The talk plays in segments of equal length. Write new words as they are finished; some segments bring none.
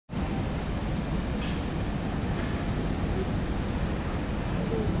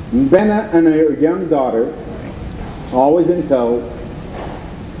Nbena and her young daughter, always in tow,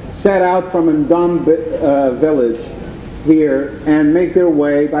 set out from Ndombe village here and make their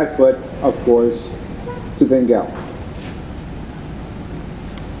way by foot, of course, to Benguela.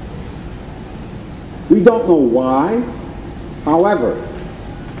 We don't know why. However,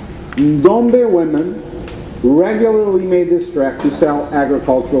 Ndombe women regularly made this trek to sell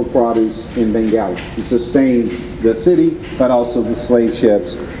agricultural produce in Benguela to sustain the city, but also the slave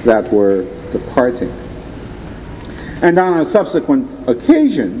ships that were departing. And on a subsequent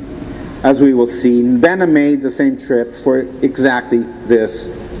occasion, as we will see, Nbena made the same trip for exactly this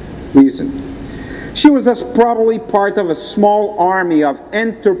reason. She was thus probably part of a small army of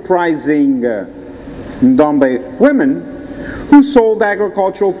enterprising Ndombe women who sold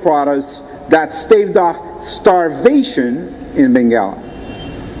agricultural produce that staved off starvation in Benguela.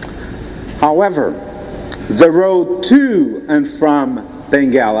 However, the road to and from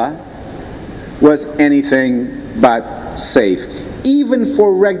Benguela was anything but safe, even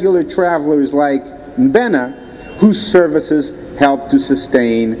for regular travelers like Nbena, whose services helped to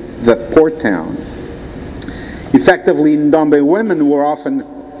sustain the port town. Effectively, Ndombe women were often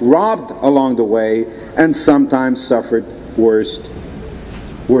robbed along the way and sometimes suffered worse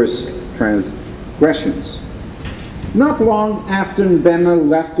transgressions. Not long after Nbena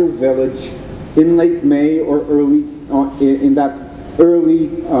left her village in late May or in that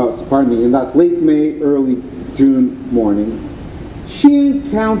late May, early June morning, she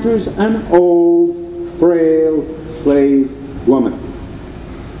encounters an old, frail slave woman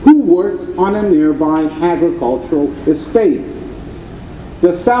who worked on a nearby agricultural estate.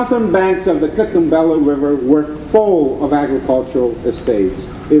 The southern banks of the Cucumbella River were full of agricultural estates.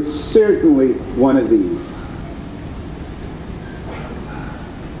 It's certainly one of these.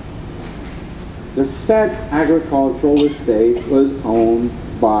 The said agricultural estate was owned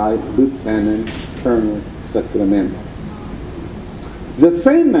by Lieutenant Colonel Sacramento, the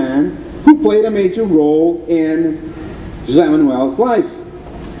same man who played a major role in José Manuel's life.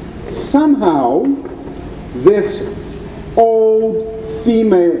 Somehow, this old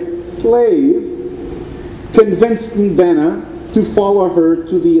female slave convinced Nbena to follow her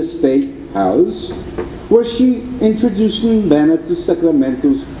to the estate house, where she introduced Nbena to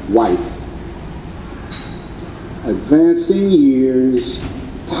Sacramento's wife. Advanced in years,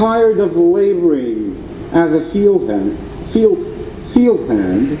 tired of laboring as a field hand,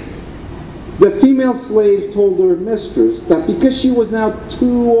 the female slave told her mistress that because she was now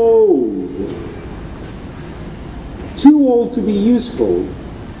too old to be useful,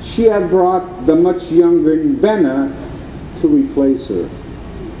 she had brought the much younger Nbena to replace her.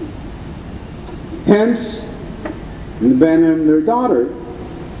 Hence, Nbena and her daughter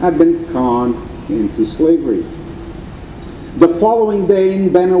had been conned into slavery. The following day,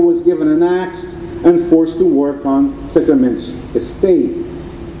 Nbena was given an axe and forced to work on Sacramento's estate.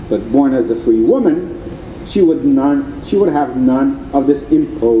 But born as a free woman, she would have none of this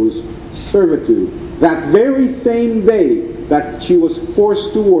imposed servitude. That very same day that she was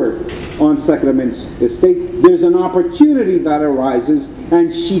forced to work on Sacramento's estate, there's an opportunity that arises,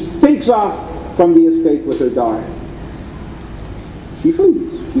 and she takes off from the estate with her daughter. She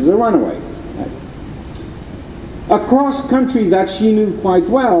flees. She's a runaway. Across country that she knew quite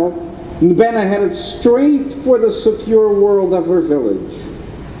well, Nbena headed straight for the secure world of her village.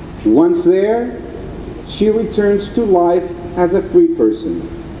 Once there, she returns to life as a free person,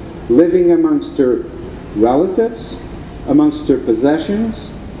 living amongst her relatives, amongst her possessions,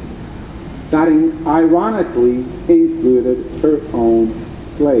 that ironically included her own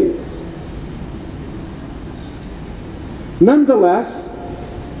slaves. Nonetheless,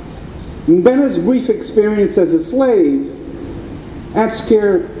 Nbena's brief experience as a slave had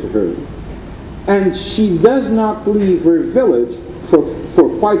scared her, and she does not leave her village for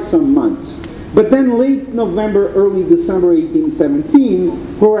quite some months. But then late November, early December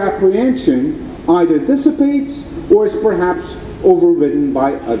 1817, her apprehension either dissipates or is perhaps overridden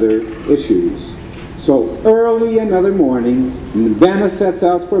by other issues. So early another morning, Nbena sets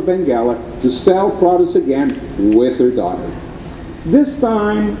out for Benguela to sell produce again with her daughter. This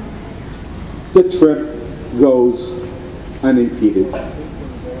time, the trip goes unimpeded.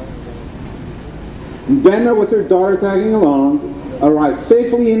 Nbena, with her daughter tagging along, arrives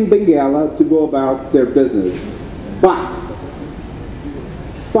safely in Benguela to go about their business. But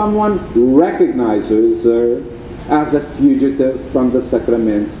someone recognizes her as a fugitive from the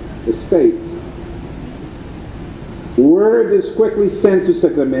Sacramento estate. Word is quickly sent to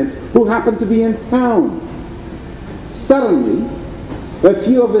Sacramento, who happened to be in town. Suddenly, a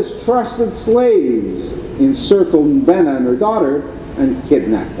few of his trusted slaves encircle Nbena and her daughter and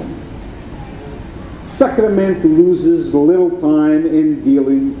kidnap them. Sacramento loses little time in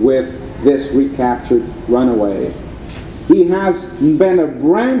dealing with this recaptured runaway. He has Nbena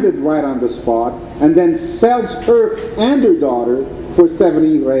branded right on the spot and then sells her and her daughter for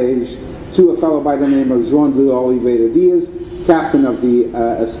 70 reis to a fellow by the name of João de Oliveira Dias, captain of the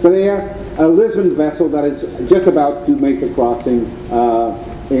Estrella, a Lisbon vessel that is just about to make the crossing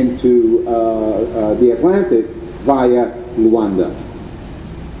into the Atlantic via Luanda.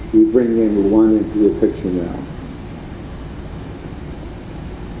 We bring in Luanda into the picture now.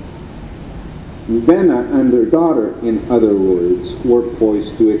 Nbena and her daughter, in other words, were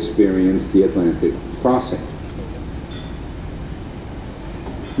poised to experience the Atlantic crossing.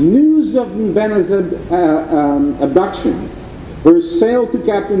 News of Nbena's abduction, her sale to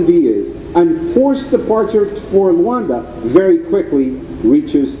Captain Diaz, and forced departure for Luanda very quickly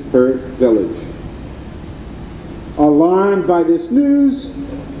reaches her village. Alarmed by this news,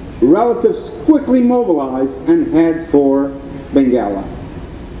 relatives quickly mobilize and head for Benguela.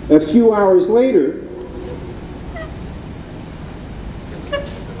 A few hours later,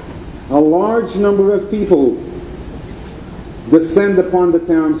 a large number of people descend upon the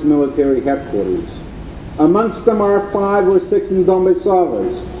town's military headquarters. Amongst them are 5 or 6 Ndombe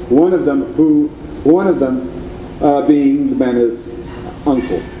Savas, one of them being Nbena's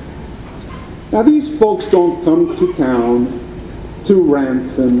uncle. Now these folks don't come to town to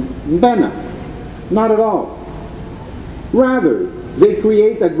ransom Nbena, not at all. Rather, they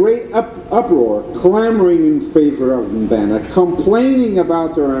create a great uproar, clamoring in favor of Nbena, complaining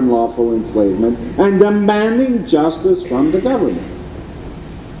about their unlawful enslavement, and demanding justice from the government.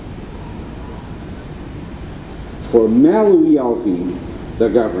 For Melouis Alvin, the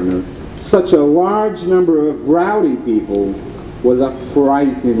governor, such a large number of rowdy people was a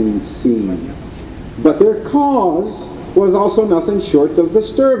frightening scene. But their cause was also nothing short of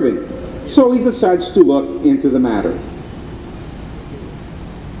disturbing, so he decides to look into the matter.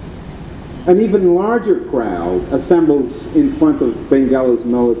 An even larger crowd assembles in front of Benguela's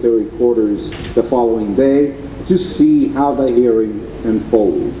military quarters the following day to see how the hearing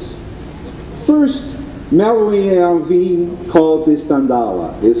unfolds. First, Melouis Alvin calls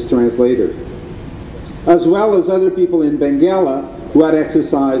Istandala, his translator, as well as other people in Benguela who had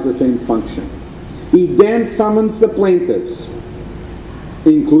exercised the same function. He then summons the plaintiffs,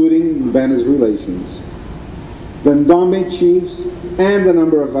 including Nbena's relations, the Ndombe chiefs, and a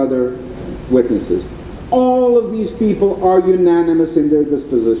number of other witnesses. All of these people are unanimous in their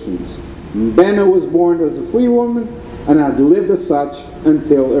dispositions. Nbena was born as a free woman and had lived as such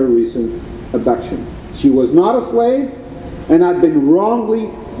until her recent abduction. She was not a slave and had been wrongly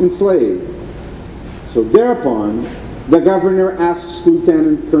enslaved. So thereupon, the governor asks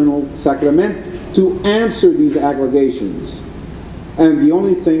Lieutenant Colonel Sacramento to answer these allegations. And the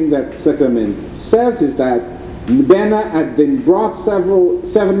only thing that Sacramento says is that Nbena had been brought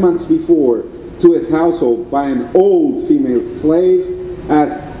 7 months before to his household by an old female slave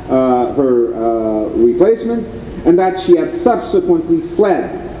as her replacement, and that she had subsequently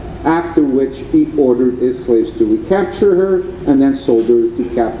fled, after which he ordered his slaves to recapture her and then sold her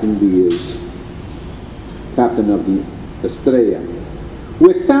to Captain Diaz, captain of the Estrella.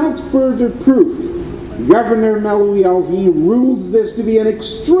 Without further proof, Governor Melouis Alvin rules this to be an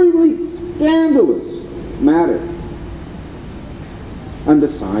extremely scandalous matter and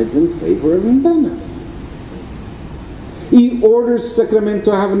decides in favor of Nbena. He orders Sacramento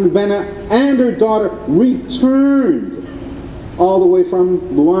to have Nbena and her daughter returned all the way from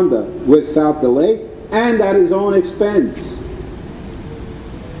Luanda without delay and at his own expense.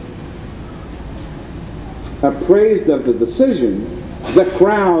 Appraised of the decision, the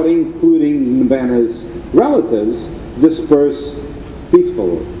crowd, including Nbena's relatives, disperse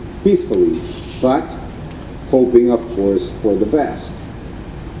peacefully, but hoping, of course, for the best.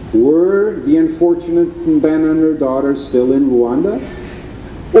 Were the unfortunate Nbena and her daughter still in Luanda?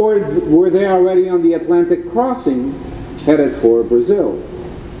 Or were they already on the Atlantic crossing, headed for Brazil?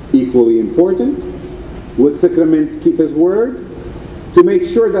 Equally important, would Sacramento keep his word to make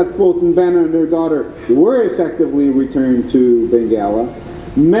sure that both Nbena and her daughter were effectively returned to Benguela?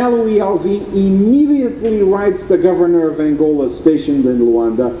 Melouis Alvin immediately writes the governor of Angola stationed in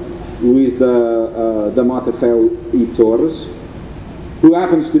Luanda, Luís da Matafel e Torres, who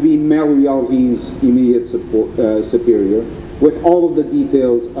happens to be Melouis Alvin's immediate superior, with all of the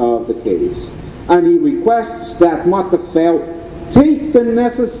details of the case. And he requests that Matafel take the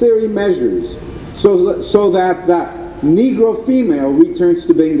necessary measures so that the Negro female returns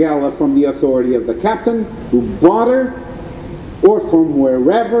to Benguela from the authority of the captain who bought her, or from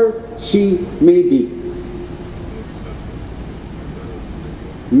wherever she may be.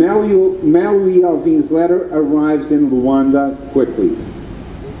 Meluí Alvin's letter arrives in Luanda quickly.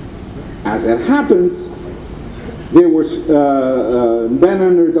 As it happens, Nbena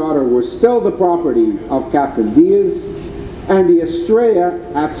and her daughter were still the property of Captain Diaz, and the Estrella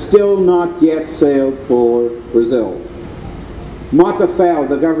had still not yet sailed for Brazil. Matafel,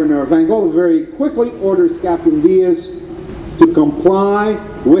 the governor of Angola, very quickly orders Captain Diaz to comply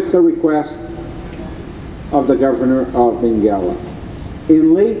with the request of the governor of Benguela.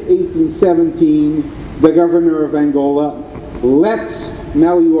 In late 1817, the governor of Angola lets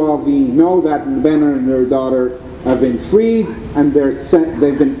Meluí Alvin know that Nbena and her daughter have been freed, and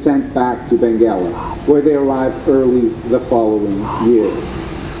they've been sent back to Benguela, where they arrived early the following year.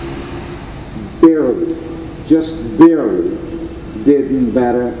 Barely, just barely, did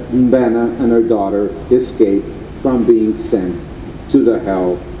Nbena and her daughter escape from being sent to the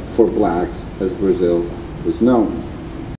hell for blacks, as Brazil was known.